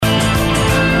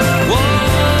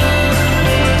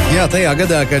tajā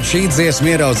gadā, kad šī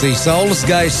dziesma ieraudzīja saules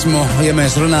gaismu, ja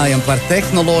mēs runājam par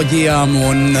tehnoloģijām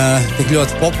un tik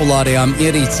ļoti populārajām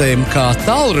ierīcēm kā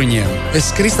tālruņiem.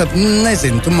 Es, Kristap,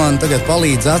 nezinu, tu man tagad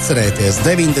palīdzi atcerēties.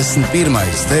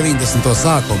 90.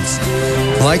 sākums.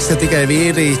 Laiks, ka tikai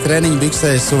vīri treniņu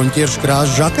biksēs un ķiršu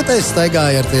krāžu žaketēs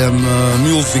staigāja ar tiem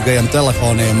milzīgajiem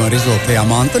telefoniem ar izvilktajām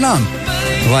antenām.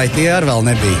 Vai tie ar vēl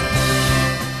nebija?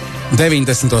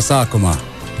 90. sākumā.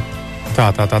 Tā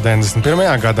 91.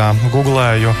 gadā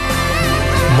googlēju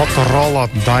Motorola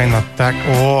Dynatec.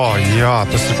 Jā,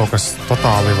 tas ir kaut kas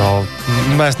totāli vēl.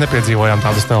 Mēs nepiedzīvojām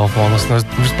tādus telefonus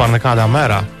vispār nekādā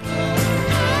mērā.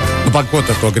 Ko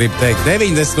tad to gribi teikt?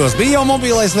 90. bija jau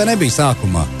mobilais vai nebija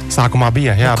sākumā? Sākumā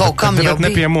bija, jā, bet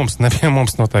ne pie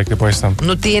mums noteikti pavisam.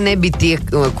 Nu, tie nebija tie,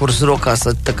 kurus rokās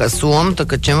tā kā somu, tā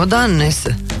kā čemodāni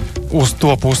nesa. Uz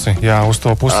to pusi, jā, uz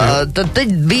to pusi. Tad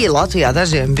bija Latvijā,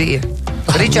 dažiem bija.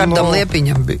 Ričardam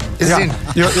Liepiņam bija. Jā,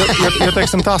 jo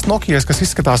teiksim, tās Nokijas, kas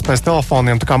izskatās pēc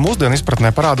telefoniem, tā kā mūsdienu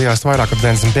izpratnē parādījās vairāk ar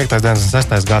 95.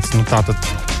 96. gads, tātad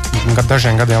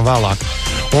dažiem gadiem vēlāk.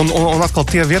 Un atkal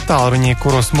tie vietāluņi,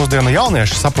 kurus mūsdienu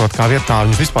jaunieši saprot, kā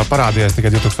vietāluņi vispār parādījās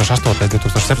tikai 2008.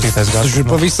 2007. gads. Tas ir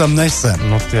pavisam nesen.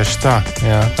 Tieši tā,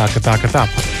 jā, tā.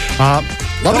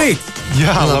 Labrīt!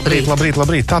 Jā,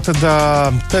 labrīt. Tātad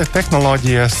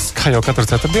tehnoloģijas, kā jau katru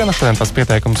ceturtdienu, šodien tas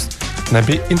pieteikums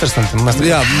nebija interesanti.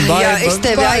 Jā, es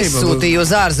tevi aizsūtīju uz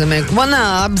ārzemēm. Manā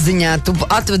apziņā tu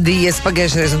atvadījies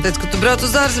pagājušajā un teici, ka tu brauc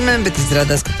uz ārzemēm, bet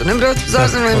izrādās, ka tu nebrauc uz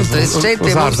ārzemēm.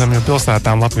 Uz ārzemju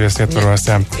pilsētām Latvijas ietvaros,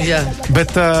 jā.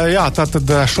 Bet,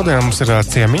 tātad šodien mums ir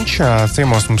ciemiņš.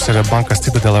 Ciemos mums ir bankas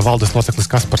Citadele valdes loceklis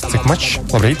Kaspars Cikmačs.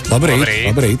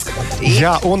 Labrīt.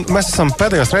 Jā, un mēs esam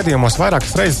pēdējos raidījumos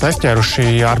vairākas reizes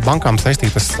aizķēruši ar bankām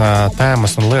saistītas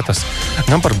tēmas un lietas.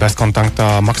 Gan par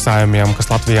bezkontakta maksājumiem,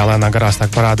 kas Latvijā lēnā garā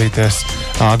sāk parādīties,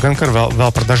 gan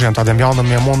vēl par dažiem tādiem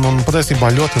jaunumiem. Un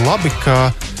patiesībā ļoti labi, ka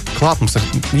klāt mums ir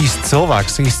īsts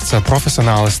cilvēks, īsts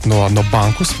profesionālists no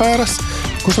banku sfēras,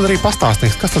 kurš tad arī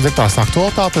pastāstīs, kas tad ir tās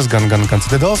aktualitātes, gan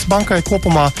Citadeles bankai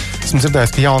kopumā. Esmu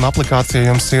dzirdējis, ka jauna aplikācija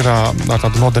jums ir ar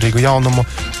tādu noderīgu jaunumu,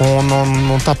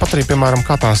 un tāpat arī, piemēram,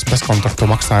 kā tās bezkontaktu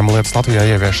maksājuma lietas Latvijā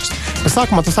ieviešas. Bet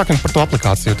sākumā sākam par to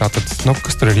aplikāciju. Tātad,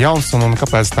 kas tur ir jauns un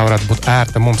kāpēc tā varētu būt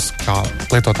ērta mums kā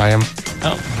lietotājiem?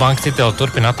 Banka Citadele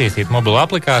turpina attīstīt mobilo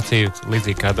aplikāciju,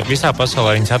 līdzīgi kā visā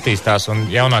pasaulē viņas attīstās, un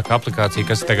jaunākā aplikācija,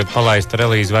 kas tagad palaista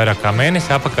relīzi vairāk kā mēnesi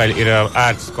apakaļ, ir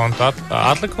ērts kontu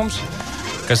atlikums,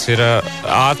 kas ir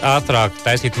ātrāk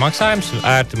taisīt maksājumus,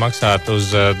 ērti maksāt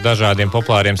uz dažādiem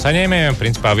populāriem saņēmējiem.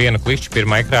 Principā vienu klišķi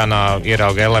pirmā ekrānā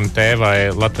ierauga LMT vai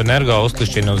Latvenergo,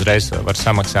 uzklišķina uzreiz var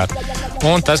samaksāt.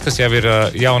 Un tas, kas jau ir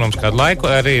jaunums kādu laiku,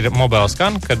 arī ir mobile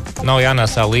skan, kad nav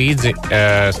jānēsā līdzi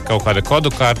kaut kāda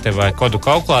kodu karte vai kodu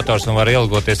kalkulators un var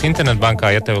ielgoties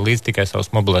internetbankā, ja tev līdzi tikai savs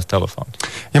mobilais telefons.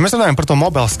 Ja mēs runājam par to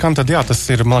mobile skan, tad jā, tas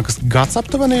ir, man liekas, gads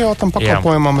aptuveni jau tam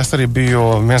pakalpojumam. Es arī biju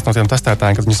viens no tiem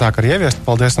testētājiem, kad viņi sāk arī ieviest.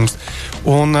 Paldies jums.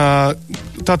 Un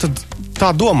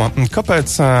tā doma,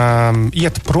 kāpēc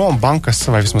iet prom bankas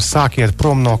vai vismaz sāk iet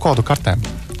prom no kodu kartēm?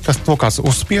 Kas to kāds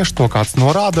uzspiež, to kāds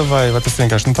norāda, vai tas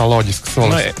vienkārši tā loģiski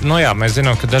solis? Jā, mēs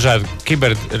zinām, ka dažādi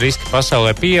kiberriski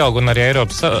pasaulē pieaug, un arī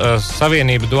Eiropas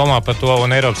Savienība domā par to,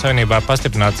 un Eiropas Savienībā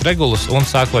pastiprināts regulas, un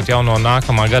sākot jau no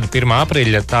nākamā gada 1.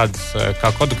 aprīļa tādas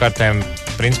kā kodu kartēm,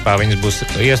 principā viņas būs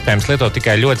iespējams lietot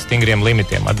tikai ļoti stingriem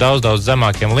limitiem, ar daudz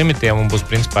zemākiem limitiem un būs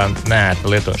principā neērta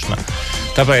lietošanā.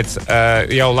 Tāpēc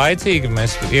jau laicīgi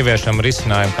mēs ieviešam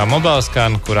risinājumu kā mobile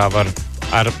scan, kurā var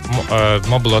ar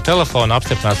mobilo telefonu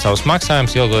apstiprināt savus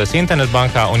maksājumus, ielgoties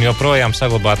internetbankā un joprojām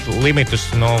saglabāt limitus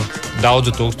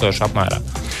daudzu tūkstošu apmērā.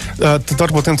 Tad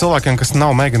varbūt tiem cilvēkiem, kas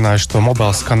nav mēģinājuši to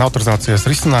mobile skan autorizācijas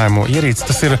risinājumu ierīci,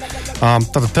 tas ir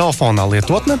tāda telefonā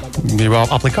lietotne,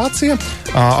 aplikācija,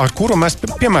 ar kuru mēs,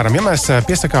 piemēram, ja mēs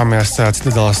piesakāmies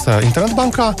Citadeles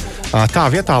internetbankā, tā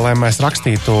vietā, lai mēs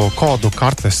rakstītu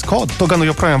kartes kodu, to gan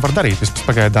joprojām var darīt,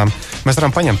 vispār pagaidām. Mēs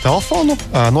varam paņemt telefonu,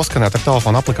 noskanēt ar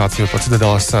telefonu aplikāciju par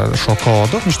Citadeles šo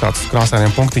kodu, viņš tāds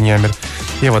krāsainiem punktiņiem ir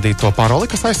ievadīt to paroli,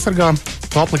 kas aizsargā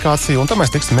to aplikāciju, un tad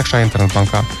mēs tiksim iekšā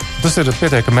internetbankā. Tas ir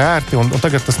pietiekami ērti, un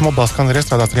tagad tas mobile skan ir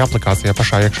iestrādāts arī aplikācijā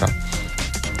pašā iekšā.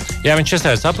 Jā, viņš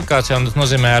iestrādāts aplikācijā, un tas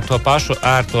nozīmē ar to pašu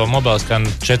ērto mobile skan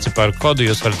 4-ciparu kodu.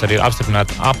 Jūs varat arī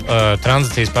apstiprināt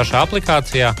transakcijas pašā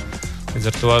aplikācijā.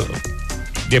 Līdz ar to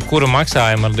jebkuru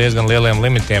maksājumu ar diezgan lieliem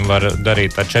limitiem var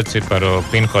darīt ar 4 ciparu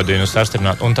pinkodu un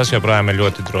sastiprināt, un tas joprojām ir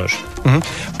ļoti droši.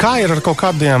 Kā ir ar kaut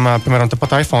kādiem, piemēram,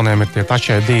 tāpat iPhone'iem ir tie Touch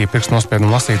ID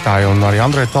pirkstnospiedumu lasītāji, un arī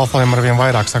Android telefoniem ar vien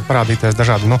vairāk sāk parādīties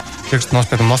dažādi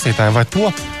pirkstnospiedumu lasītāji. Vai to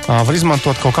var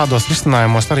izmantot kaut kādos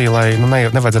risinājumos arī, lai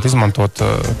nevajadzētu izmantot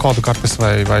kodu kartes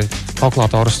vai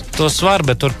kalkulatorus? Tos var,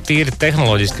 bet tur tīri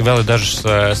tehnoloģiski vēl ir dažas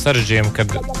sarežģījumi,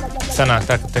 kad sanāk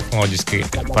tā, ka tehnoloģiski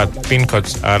pat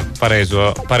pinkods ar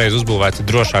pareizu uzbūvēts ir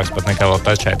drošāks pat nekā vēl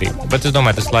Touch ID. Bet es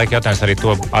domāju, tas laika jautājums arī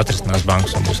to atrisinās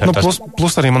bankas.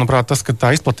 Plus arī, manuprāt, tas, ka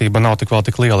tā izplatība nav tik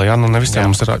liela, ja? Ne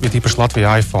visiem mums ir īpaši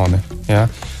Latvijā iPhone. Ja?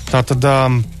 Tātad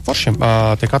foršiem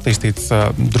tiek attīstīts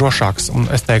drošāks un,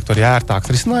 es teiktu, arī ērtāks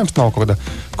risinājums. Nav kaut kāda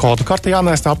kodu karti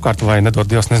jānēsta apkārt vai nedod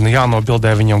Dievs,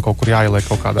 jānobildē viņam kaut kur jāieliek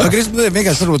kaut kādā.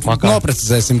 Vienkārši varbūt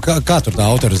noprecizēsim, kā tur tā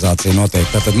autorizācija notiek.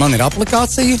 Tātad man ir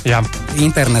aplikācija,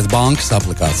 internet bankas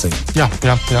aplikācija. Jā.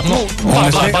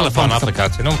 Mobilā telefona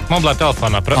aplikācija. Mobilā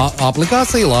telefonā.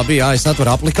 Aplikācija, labi, es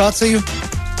atveru aplikāciju.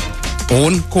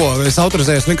 Un ko? Es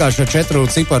autorizējos vienkārši ar 4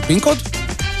 ciparu pinkodu?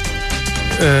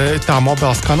 Tā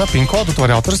mobila skana pinkodu, tu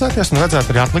vari autorizēties un redzēt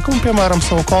arī atlikumu, piemēram,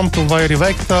 savu kontu vai arī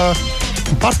veikt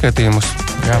pārskaitījumus.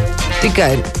 Jā.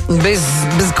 Tikai bez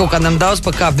kaut kādām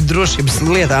daudzpakāpju drošības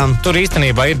lietām. Tur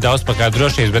īstenībā ir daudzpakāpju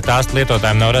drošības, bet tās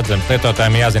lietotājiem nav redzamas.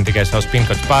 Lietotājiem jāzina tikai savs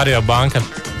pinkods. Pārējo banka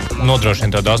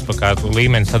nodrošina to daudzpakāpju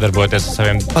līmeni, sadarbojoties ar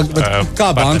saviem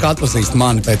Kā banka atpazīst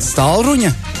mani pēc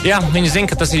tālruņa? Jā, viņi zina,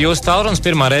 ka tas ir jūsu tālrunis.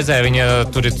 Pirmā reizē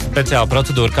tur ir speciāla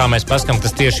procedūra, kā mēs paskam, ka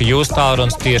tas tieši jūsu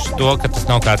tālrunis, tieši to, ka tas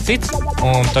nav kāds cits.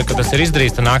 Un tad, kad tas ir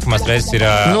izdarīts, tad nākamās reizes ir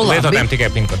lietotājiem tikai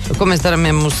pinkods. Ko mēs darām,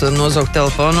 ja mums nozaukt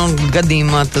telefonu?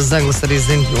 Gadījumā tas zaglis arī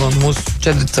zina mūsu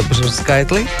 4 ciparu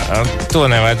skaitli. To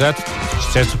nevajadzētu.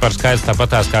 4 ciparu skaitlis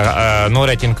tāpatās kā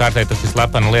norēķinu kārtē, tas ir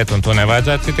slepena lieta un to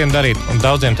nevajadzētu citiem darīt. Un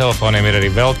daudziem telefoniem ir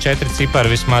arī vēl 4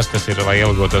 cipari vismaz, kas ir, lai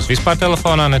ielgotos vispār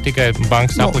telefonā, ne tikai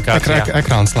bankas aplikācijā.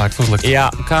 Ekrāns slēgts uzlikt. Jā,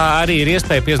 kā arī ir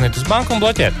iespēja piezvanīt uz banku un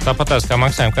bloķēt. Tāpatās kā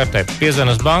maksājuma kartē.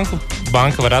 Piezvan uz banku,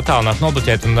 banka var attālināt,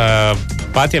 nobloķēt un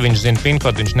pat, ja viņš zina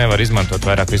pinkodu, viņš nevar izmantot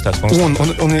vairāk visu tās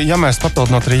funkcijas. Un ja mēs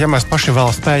papildinot arī, ja mēs paši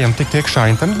vēl spējam tikt iekšā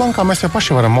internetbankā, mēs jau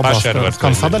paši varam mobilās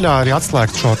skan sadaļā arī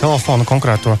atslēgt šo telefonu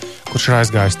konkrēto, kurš ir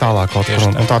aizgājis tālāk kaut kur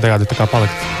un tādējādi tā kā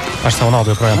palikt ar savu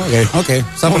naudu joprojām. Ok,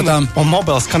 sapratām. Un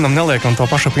mobilas skanam neliekam to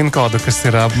pašu pinkodu, kas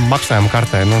ir maksājuma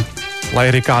kartē. Lai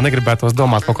arī kā negribētos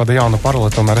domāt kaut kādu jaunu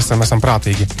paroli, tomēr esam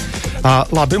prātīgi.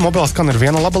 Labi, mobilā skana ir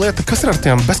viena laba lieta. Kas ir ar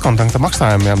tiem bezkontakta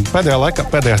maksājumiem?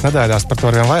 Pēdējās nedēļās par to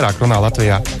arvien vairāk runā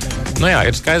Latvijā. Jā,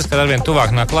 ir skaidrs, ka arvien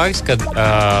tuvāk nāk laiks, kad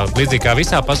līdzīgi kā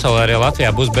visā pasaulē arī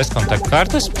Latvijā būs bezkontakta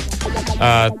kartes.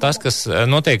 Tas, kas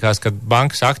notiekās, kad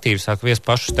bankas aktīvi sāk viest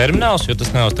pašus terminālus, jo tas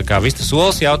nav tā kā vistas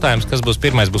olas jautājums, kas būs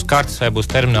pirmais, būs kartes vai būs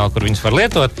termināli, kur viņas var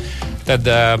lietot. Tad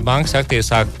bankas aktīvi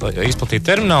sāk izplatīt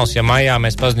terminālus. Ja maijā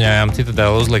mēs paziņojām,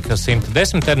 Citadele uzlika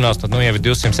 110 terminālus, tad jau ir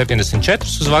 274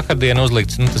 uz vakardienu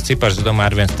uzlikts. Tas cipars, es domāju,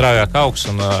 arvien straujāk augs,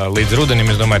 un līdz rudenim,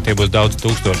 es domāju, tie būs daudz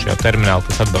tūkstoši jau termināli,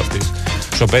 kas atbalstīs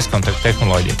šo bezkontaktu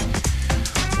tehnoloģiju.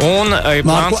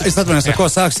 Es atvainojos, ar ko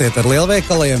sāksiet? Ar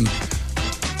lielveikaliem?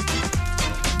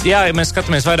 Jā, ja mēs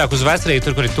skatāmies vairāk uz Vecrīgu,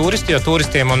 tur, kur ir turisti, jo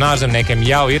turistiem un ārzemniekiem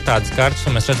jau ir tādas kartes,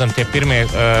 un mēs redzam tie pirmie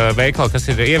veikali, kas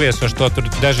ir ieviesuši to, tur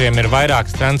dažiem ir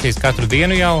vairākas transīzes katru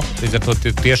dienu jau, līdz ar to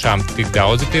tiešām tik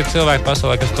daudzi tie cilvēki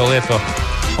pasaulē, kas to lieto,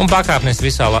 un pakāpnes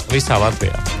visā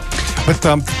Latvijā. Bet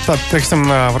teiksim,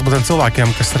 varbūt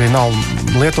cilvēkiem, kas arī nav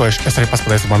lietojuši, es arī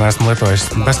paspatēju, neesmu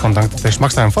lietojuši bezkontakta tieši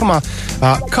maksājuma formā.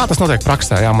 Kā tas notiek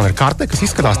praksē? Jā, man ir karte, kas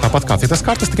izskatās tāpat kā citas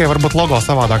kartes, tikai varbūt logo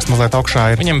savādāks mazliet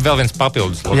augšā ir. Viņam vēl viens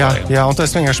papildus logo. Jā, un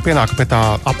tas vienkārši pienāku pie tā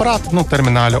aparāta,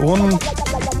 termināļa un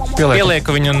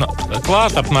pielieku viņu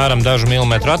klāt apmēram dažu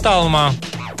milimetru attālumā.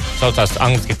 Saucās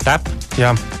angliski tap.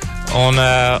 Jā.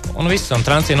 Un viss, un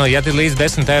transīna, ja ir līdz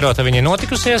 10 eiro, tad viņi ir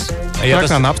notikusies. Ja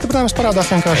tas apstiprinājums parādās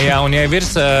vienkārši. Jā, un ja virs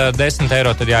 10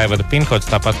 eiro, tad jāievada pinkods,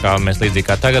 tāpat kā mēs līdzīgi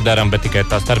kā tagad darām, bet tikai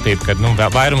tā starpība, ka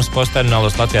vairums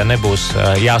postterminālos Latvijā nebūs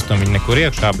jāstum viņi nekur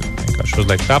iekšā, bet vienkārši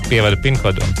uzliek tapu, ievada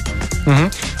pinkodu.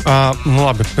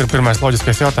 Labi, pirmais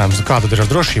loģiskais jautājums, kā tad ir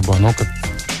ar drošību?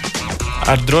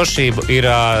 Ar drošību ir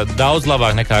daudz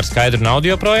labāk nekā ar skaidru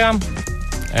naudu joprojām,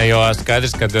 jo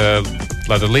skaidrs, ka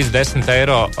līdz 10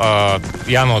 eiro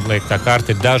jānodliek tā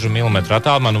karte dažu milimetru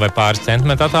attālumā, vai pāris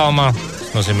centimetru attālumā.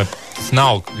 Tas nozīmē, tas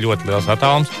nav ļoti liels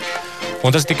attālums. Un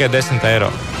tas tikai 10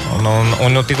 eiro.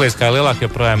 Un tiklīdz kā lielāk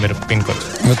joprojām ir pinkods.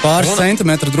 Bet pāris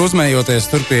centimetru druzmējoties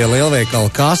tur pie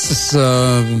lielveikala kases,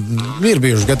 ir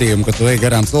bijuši gadījumi, ka tu ej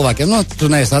garām cilvēkiem,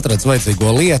 tu neesi atradis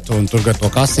vajadzīgo lietu un tur gar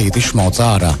to kasīti izšmauc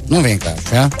ārā.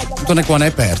 Vienkārši, ja? Tu neko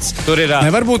nepērc.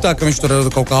 Nevar būt tā, ka viņš tur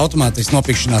kaut kā automātiski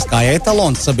nopikšanās kā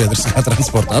etalons sabiedriskā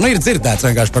transportā. Ir dzirdēts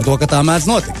vienkārši par to, ka tā mēdz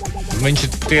notikt. viņš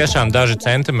ir tiešām daži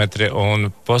centimetri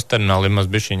un posttermināli ir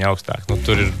maz bišķiņa augstāk. Nu,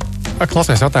 tur ir...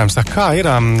 Klausies jautājums, kā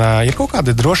ir kaut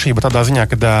kāda drošība tādā ziņā,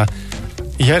 kad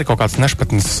ja ir kaut kāds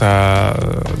nešpatnis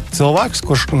cilvēks,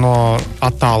 kurš no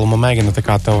attāluma mēģina tā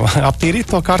kā tev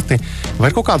aptīrīt to karti, vai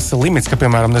ir kaut kāds limits, ka,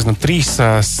 piemēram,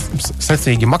 3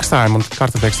 secīgi maksājumi un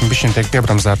karta, teiksim, bišķiņ tiek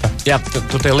piebramzēta? Jā,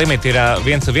 tur tie limiti ir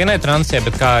viens vienai transakcijai,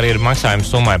 bet kā arī ir maksājuma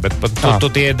summai, bet tu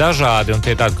tie ir dažādi un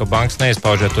tie tādi, ko bankas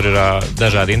neizpauž, jo tur ir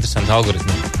dažādi interesanti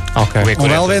algoritmi. Okay.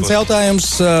 Un vēl viens jautājums,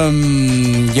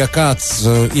 ja kāds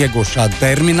iegūst šādu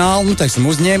terminālu, nu, teiksim,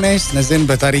 uzņēmējs, nezinu,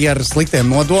 bet arī ar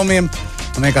sliktiem nodomiem,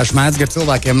 un vienkārši mēdz gar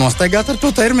cilvēkiem nostaigāt ar to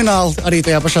terminālu, arī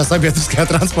tajā pašā sabiedriskajā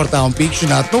transportā un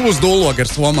pīkšķināt, uz dūlogu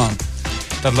ar somām.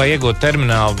 Tad, lai iegūtu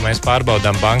terminālu, mēs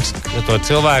pārbaudām bankas to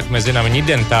cilvēku, mēs zinām viņa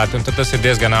identitāti, un tad tas ir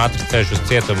diezgan ātrs ceļš uz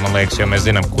cietumu, man liekas, jo mēs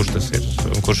zinām, kurš tas ir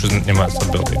un kurš uzņemās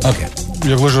atbildību. Okay.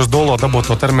 Ja gluži uz dolo dabūt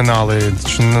to termināli,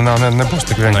 nebūs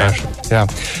tik vienkārši. Jā.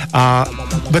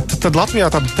 Bet tad Latvijā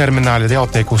tādi termināli jau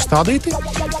tiek uzstādīti,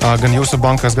 gan jūsu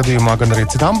bankas gadījumā, gan arī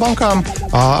citām bankām,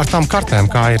 ar tām kartēm,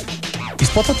 kā ir.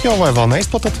 Izplatot jau vai vēl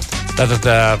neizplatot? Tātad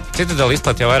Citadele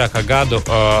izplatīja jau vairāk kā gadu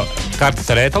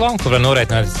kartes ar etalonu, kur var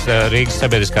norēķināt Rīgas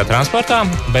sabiedriskā transportā,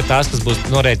 bet tās, kas būs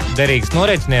derīgas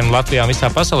norēķiniem Latvijā un visā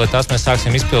pasaulē, tās mēs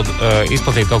sāksim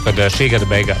izplatīt kaut kad šī gada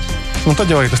beigās. Un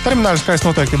tad jau arī tas terminālis skaists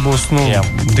noteikti būs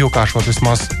divkāršot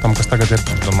vismaz tam, kas tagad ir.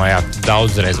 Domāju, jā,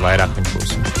 daudzreiz vairāk viņš būs.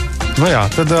 Nu jā,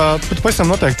 tad pavisam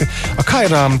noteikti. Kā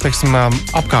ir, teiksim,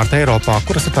 apkārt Eiropā?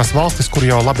 Kuras ir tās valstis, kur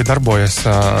jau labi darbojas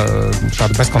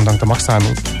šādi bezkontakta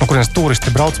maksājumi? No kurienes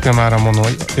turisti brauc, piemēram, un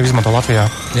jau izmanto Latvijā?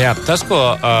 Jā, tas, ko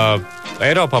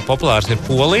Eiropā populārs ir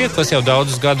Polija, kas jau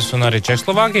daudzus gadus, un arī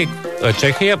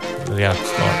Čehija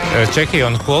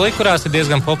un Polija, kurās ir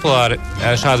diezgan populāri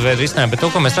šāda veida risinājumi. Bet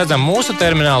to, ko mēs redzam mūsu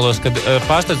terminālos, kad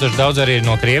pārsteidzoši daudz arī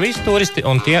no Krievijas turisti,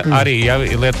 un tie arī jau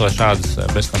lieto šādas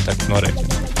bezkontakta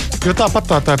norēķinus. Jo tāpat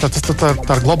tā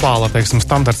ir globāla, teiksim,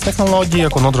 standarts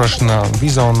tehnoloģija, ko nodrošina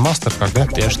Visa un Mastercard. Ja?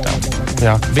 Tieši tā.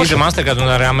 Jā. Visa, Mastercard un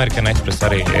arī American Express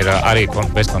arī ir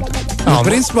bezkontakta.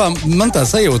 Principā man tā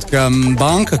sajūta, ka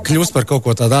banka kļūst par kaut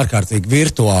ko tādu ārkārtīgi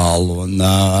virtuālu. Un,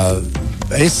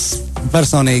 es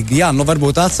personīgi,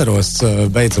 varbūt atceros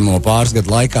beidzamo pāris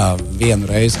gadu laikā vienu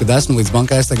reizi, kad esmu līdz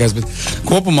bankai aizstāgājis, bet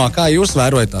kopumā kā jūs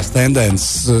vērojat tās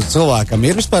tendences? Cilvēkam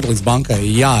ir vispār līdz bankai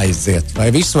jāaiziet? Vai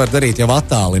visu var darīt jau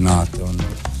attālināti?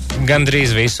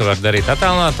 Gandrīz visu var darīt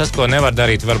attālināt. Tas, ko nevar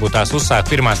darīt, varbūt tās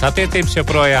uzsākt pirmās attiecības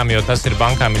joprojām, jo tas ir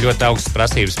bankām ļoti augstas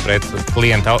prasības pret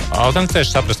klientu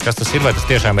autenticēšanu, saprast, kas tas ir, vai tas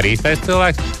tiešām ir īstais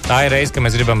cilvēks. Tā ir reize, ka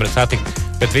mēs gribam satikt,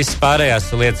 bet visas pārējās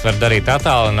lietas var darīt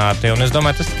attālināti, un es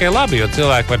domāju, tas tikai labi, jo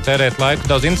cilvēki var tērēt laiku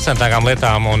daudz interesantākām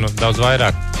lietām un daudz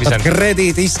vairāk.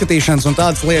 Kredīta izskatīšanas un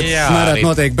tādas lietas nereti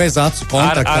notiek bez acu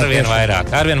kontakta. Arvien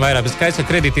vairāk. Bet skaidrs, ka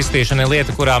kredīta izskatīšana ir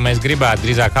lieta, kurā mēs gribētu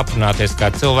drīzāk aprunāties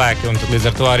kā cilvēki, un līdz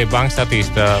ar to arī bankas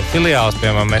attīsta filiāles.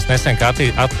 Piemēram, mēs nesen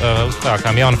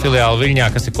uzsākām jaunu filiāli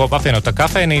Viļņā, kas ir kopā apvienotā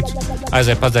kafejnīca,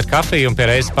 aiziet padzert kafiju un pie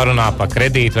reizes parunā par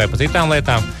kredītu vai par citām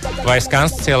lietām. Vai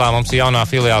Skanstas ielā mums ir jaunā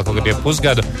filiāla kaut kad jau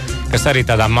pusgadu, kas arī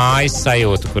tādā mājas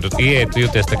sajūta, kur ieiet,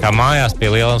 jūties tā kā mājās pie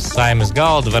lielas saimes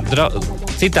galda, var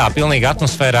citā pilnīgi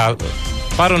atmosfērā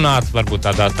parunāt, varbūt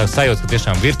tādā sajūta, ka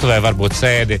tiešām virtuvē varbūt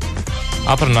sēdi,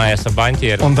 aprunājies ar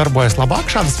baņķieru. Un darbojas labāk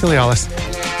šādas filiāles?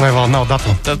 Vai vēl nav datu?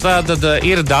 Tad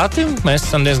ir dati, mēs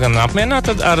esam diezgan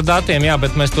apmierināti ar datiem, jā,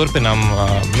 bet mēs turpinām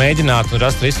mēģināt un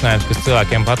rast risinājumus, kas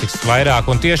cilvēkiem patiks vairāk,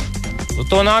 un tieši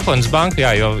to nākotnes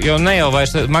banka, jo ne jau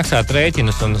vairs maksāt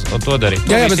rēķinus un to darīt.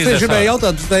 Jā, bet es gribēju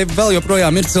jautāt, vai vēl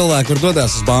joprojām ir cilvēki, kur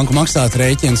dodas uz banku maksāt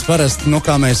rēķinus. Parasti,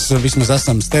 kā mēs vismaz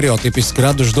esam stereotipiski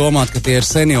raduši domāt, ka tie ir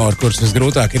seniori, kurus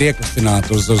visgrūtāk ir iekustināt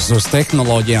uz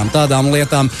tehnoloģijām, tādām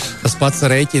lietām. Tas pats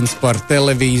rēķins par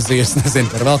televīziju, es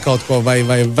nezinu, par vēl kaut ko, vai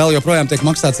vēl joprojām tiek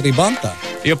maksāts arī bankā?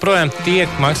 Joprojām tiek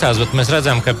maksāts, bet mēs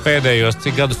redzam, ka pēdējos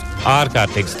cik gadus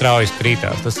ārkārtīgi strauji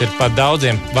krītās. Tas ir par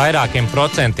daudziem, vairākiem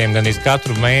procentiem, gan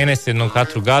katru mēnesi,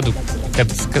 katru gadu,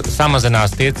 kad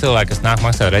samazinās tie cilvēki, kas nāk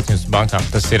maksāt rēķinus bankām.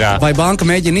 Tas ir. Vai banka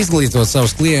mēģina izglītot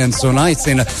savus klientus un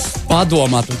aicina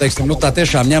padomāt, un teiksim, tā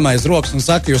tiešām ņem aiz rokas un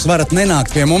saka, jūs varat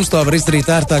nenākt pie mums, to var izdarīt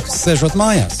ērtāk, sēžot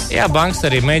mājās? Jā, bankas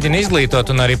arī mēģina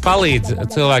izglītot un arī palīdz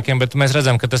cilvēkiem, bet mēs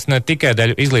redzam, ka tas ne tikai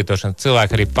dēļ izglītošanas.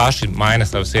 Cilvēki arī paši maina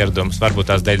savus ieradumus,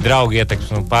 varbūt tās dēļ draugu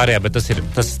ietekmes un pārējā, bet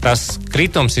tas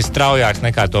kritums ir straujāks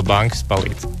nekā to bankas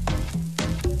palīdz.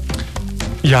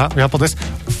 Jā, paldies.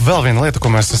 Vēl viena lieta,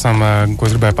 ko es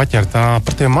gribēju paķert,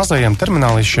 par tiem mazajiem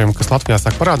terminālīšiem, kas Latvijā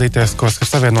sāk parādīties, kas ir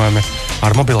savienojami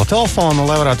ar mobilo telefonu,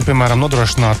 lai varētu, piemēram,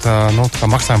 nodrošināt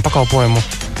maksājumu pakalpojumu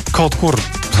kaut kur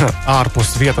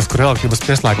ārpus vietas, kur elektrības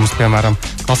pieslēgums, piemēram,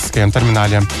 klasiskajiem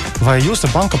termināļiem. Vai jūsu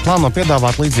banka plāno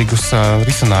piedāvāt līdzīgus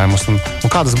risinājumus un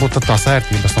kādas būtu tad tās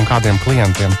ērtības un kādiem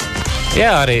klientiem?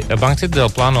 Jā, arī Banka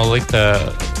Citadele plāno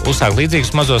uzsākt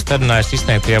līdzīgus mazos termināļus,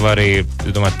 izsniegt jau arī,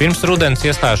 domāju, pirms rudens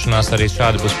iestāšanās arī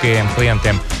šādi būs pieejami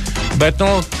klientiem. Bet,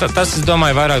 tas, es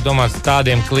domāju, vairāk domāts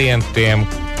tādiem klientiem,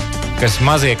 kas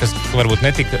mazie, kas varbūt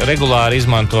netik regulāri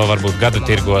izmanto, varbūt gada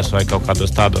tirgos vai kaut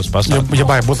kādos tādos pasākumos. Ja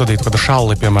vajag uzladīt kādu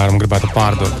šalli, piemēram, gribētu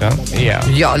pārdot, ja?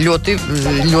 Jā, ļoti,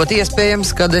 ļoti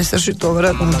iespējams, kad es ar šito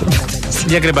varētu noturēt.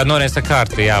 Ja gribētu noriest ar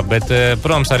kārti, jā, bet,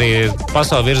 protams, arī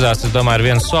pasauli virzās, es domāju, ar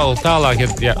vienu soli tālāk,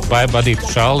 ja vai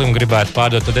vadītu šalli un gribētu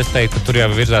pārdot, tad es teiktu, ka tur jau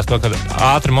virzās to, ka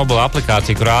ātri mobila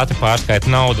aplikācija, kur ātri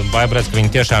pārskaita naudu, un vai redz, ka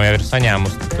viņi tiešām jau ir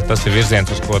saņēmusi, ka tas ir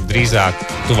virziens, uz ko drīzāk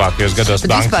tuvākajos gados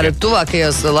bankas. Bet vispār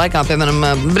tuvākajos laikā, piemēram,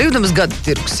 brīvdienas gada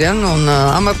tirgus, ja, un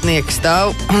amatnieki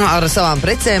stāv ar savām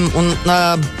precēm, un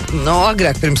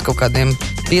agrāk pirms kaut kādiem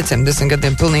 5-10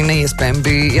 gadiem pilnīgi neiespējami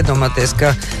bija iedomāties,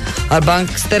 ka ar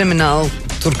bankas terminālu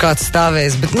tur kāds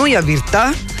stāvēs, bet jau ir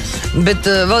tā. Bet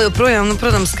vēl joprojām,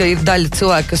 protams, ka ir daļa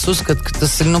cilvēku, kas uzskata, ka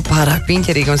tas ir pārāk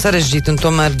piņķerīgi un sarežģīti un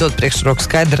tomēr dod priekšroku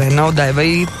skaidrai naudai, vai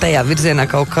tajā virzienā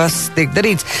kaut kas tiek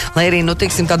darīts, lai arī,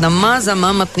 teiksim, tādam mazam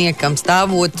amatniekam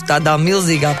stāvot tādā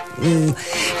milzīgā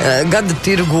gada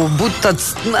tirgu būtu tāds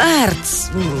ērts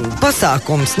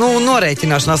pasākums,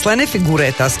 norēķināšanās, lai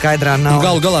nefigurē tā skaidrā nauda.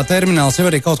 Galu galā termināls jau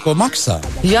arī kaut ko maksā.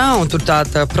 Jā, un tur tā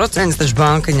procents taču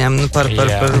banka ņem par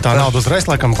tā nauda uzreiz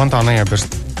laikam kontā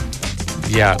neiebirst.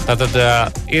 Jā, tātad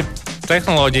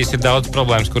tehnoloģijas ir daudz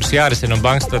problēmas, kuras jārisina, un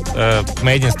bankas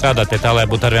mēģina strādāt pie tā, lai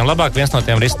būtu arvien labāk. Viens no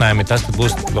tiem risinājumiem ir tas, ka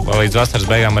būs līdz vasaras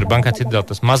beigām arī Bankā Citadele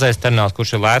tas mazais termināls,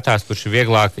 kurš ir lētāks, kurš ir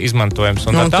vieglāk izmantojams.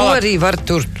 Un to arī var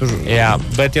tur. Jā,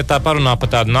 bet ja tā parunā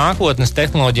par tādu nākotnes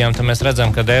tehnoloģijām, tad mēs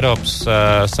redzam, ka Eiropas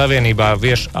Savienībā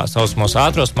vieš saucamos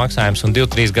ātros maksājumus, un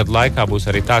 2-3 gadu laikā būs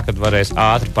arī tā, kad varēs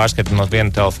ātri pārskatīt no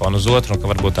viena telefona uz otru, un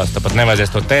ka varbūt tās tāpat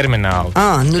nevajadzēs to terminālu.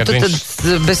 Tad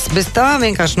bez tā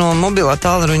vienkārši no mobilā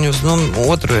tālruņa uz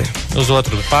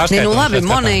otru pārskaitu. Labi,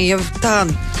 monēja jau tā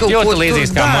kaut ļoti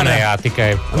līdzīgs kā monējā, tikai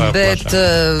bet,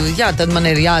 tad man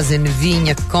ir jāzina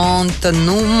viņa konta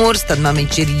numurs, tad man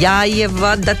viņš ir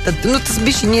jāievada, tad, tas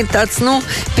bišķiņ ir tāds,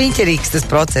 piņķerīgs tas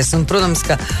process, un, protams,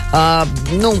 ka,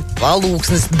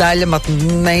 alūksnes daļa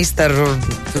meistaru,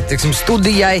 teiksim,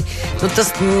 studijai,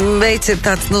 tas veids ir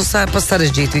tāds,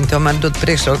 pasarežģīt, viņi tomēr dod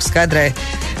priekšroku skaidrai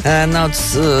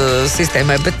naudas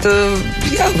sistēmai, bet,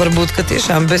 varbūt, ka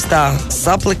tiešām bez tās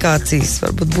aplikācijas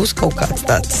varbūt būs kaut kāds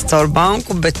tāds caur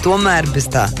banku, bet tomēr bez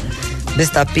tā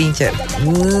piņķera.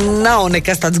 Nav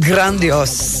nekas tāds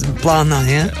grandios plānā,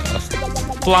 ja?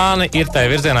 Plāni ir tajā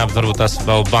virzienā, bet varbūt tās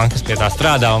vēl bankas pie tā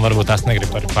strādā un varbūt tās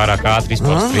negrib pārāk ātri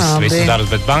izpaust visus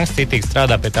darbus, bet bankas citīgi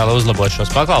strādā pie tā, lai uzlabotu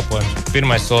šos pakalpojumus.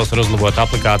 Pirmais solis ir uzlabot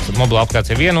mobilo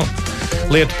aplikāciju vienu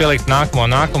lietu, pielikt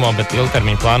nākamo, bet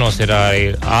ilgtermiņa plānos ir arī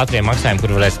ātrie maksājumi,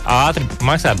 kur varēs ātri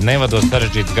maksāt, nevadot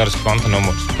sarežģītas garas konta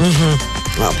numurus.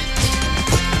 Labi.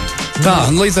 Tā,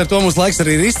 līdz ar to mums laiks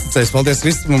arī ir iztecējis. Paldies,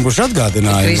 Kristap, mums būs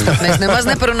atgādinājumi. Kristap, mēs nemaz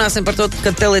neparunāsim par to, ka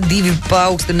Tele2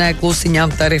 paaugstināja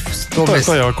klusiņām tarifus. To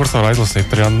jau kursā var aizlasīt,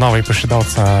 tur jau nav īpaši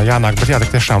daudz jānāk, bet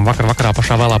tik tiešām vakarā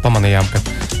pašā vēlā pamanījām, ka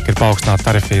ir paaugstināta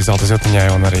tarifi zelta ziltiņai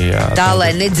un arī... Tā,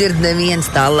 lai nedzird neviens,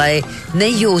 tā, lai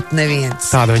nejūt neviens.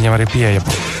 Tāda viņam arī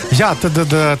pieejama. Jā, tad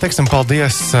teiksim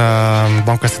paldies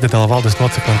Bankas Citadele valdes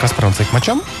loceklim Kasparam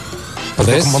Cikmačam.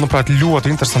 Paldies. Manuprāt,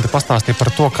 ļoti interesanti pastāstīja par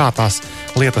to, kā tās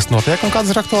lietas notiek un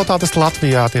kādas ir aktualitātes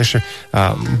Latvijā tieši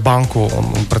banku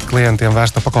un pret klientiem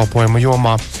vērsta pakalpojumu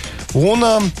jomā.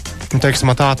 Un,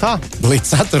 teiksim, tā. Līdz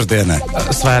ceturtdienai.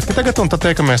 Svētki tagad, un tad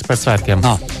tiekamies pēc svētkiem.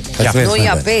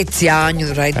 Pēc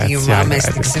Jāņu raidījumā mēs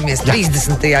tiksimies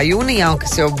 30. jūnijā, un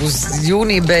kas jau būs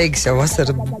jūnija beigas, jau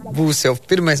vasara būs, jau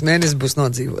pirmais mēnesis būs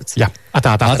nodzīvots. Jā,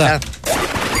 tā.